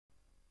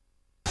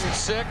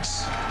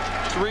6,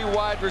 3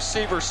 wide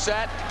receiver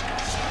set.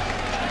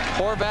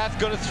 Horvath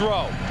going to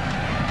throw.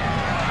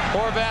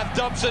 Horvath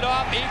dumps it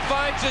off. He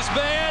finds his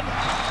man,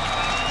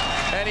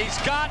 and he's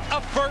got a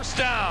first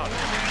down.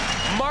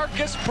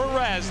 Marcus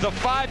Perez, the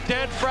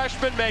 5'10"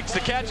 freshman, makes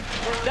the catch.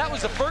 That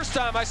was the first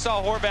time I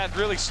saw Horvath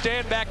really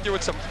stand back there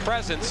with some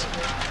presence,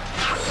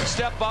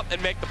 step up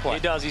and make the play. He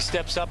does. He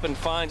steps up and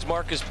finds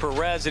Marcus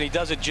Perez, and he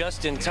does it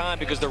just in time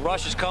because the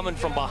rush is coming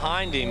from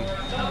behind him.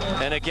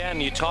 And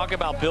again, you talk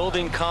about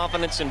building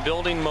confidence and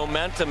building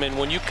momentum, and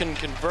when you can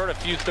convert a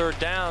few third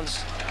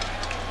downs,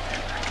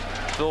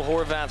 Phil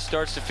Horvath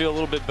starts to feel a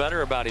little bit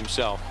better about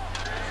himself.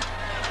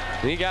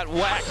 He got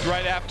whacked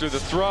right after the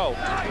throw.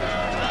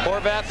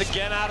 Horvath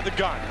again out of the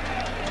gun.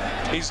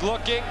 He's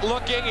looking.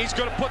 He's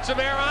going to put some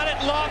air on it.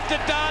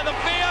 Lofted down the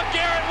field.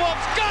 Garrett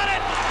Wolfe's got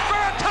it for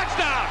a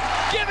touchdown.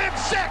 Give him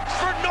 6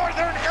 for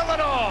Northern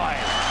Illinois.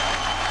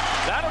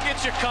 That'll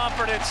get your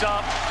confidence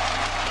up.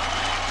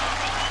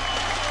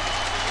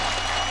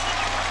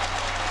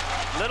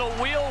 Little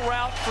wheel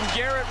route from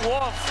Garrett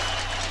Wolfe.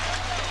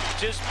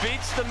 Just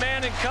beats the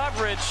man in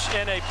coverage,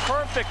 and a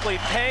perfectly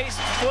paced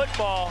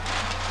football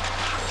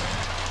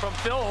from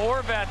Phil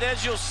Horvath.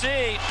 As you'll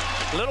see,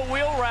 little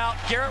wheel route.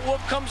 Garrett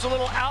Wolfe comes a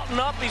little out and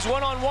up. He's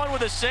one-on-one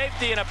with a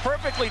safety and a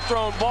perfectly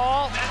thrown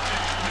ball.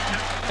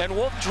 And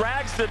Wolfe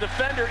drags the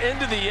defender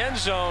into the end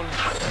zone.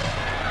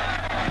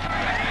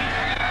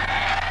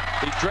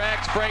 He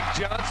drags Frank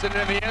Johnson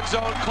into the end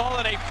zone. Call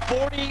it a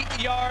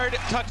 40-yard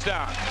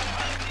touchdown.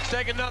 Let's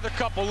take another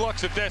couple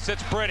looks at this.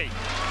 It's pretty.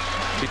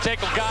 You take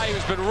a guy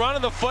who's been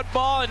running the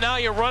football, and now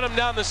you run him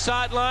down the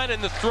sideline,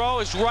 and the throw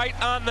is right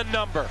on the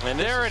number. And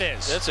there it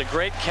is. That's a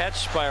great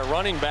catch by a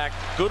running back.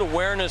 Good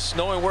awareness,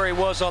 knowing where he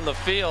was on the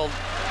field.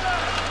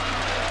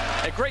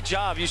 A great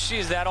job, you see,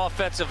 is that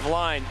offensive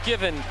line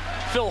giving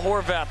Phil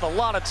Horvath a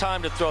lot of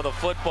time to throw the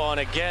football. And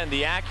again,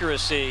 the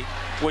accuracy,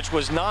 which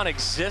was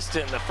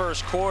non-existent in the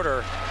first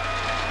quarter,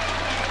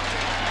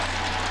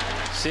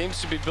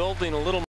 seems to be building a little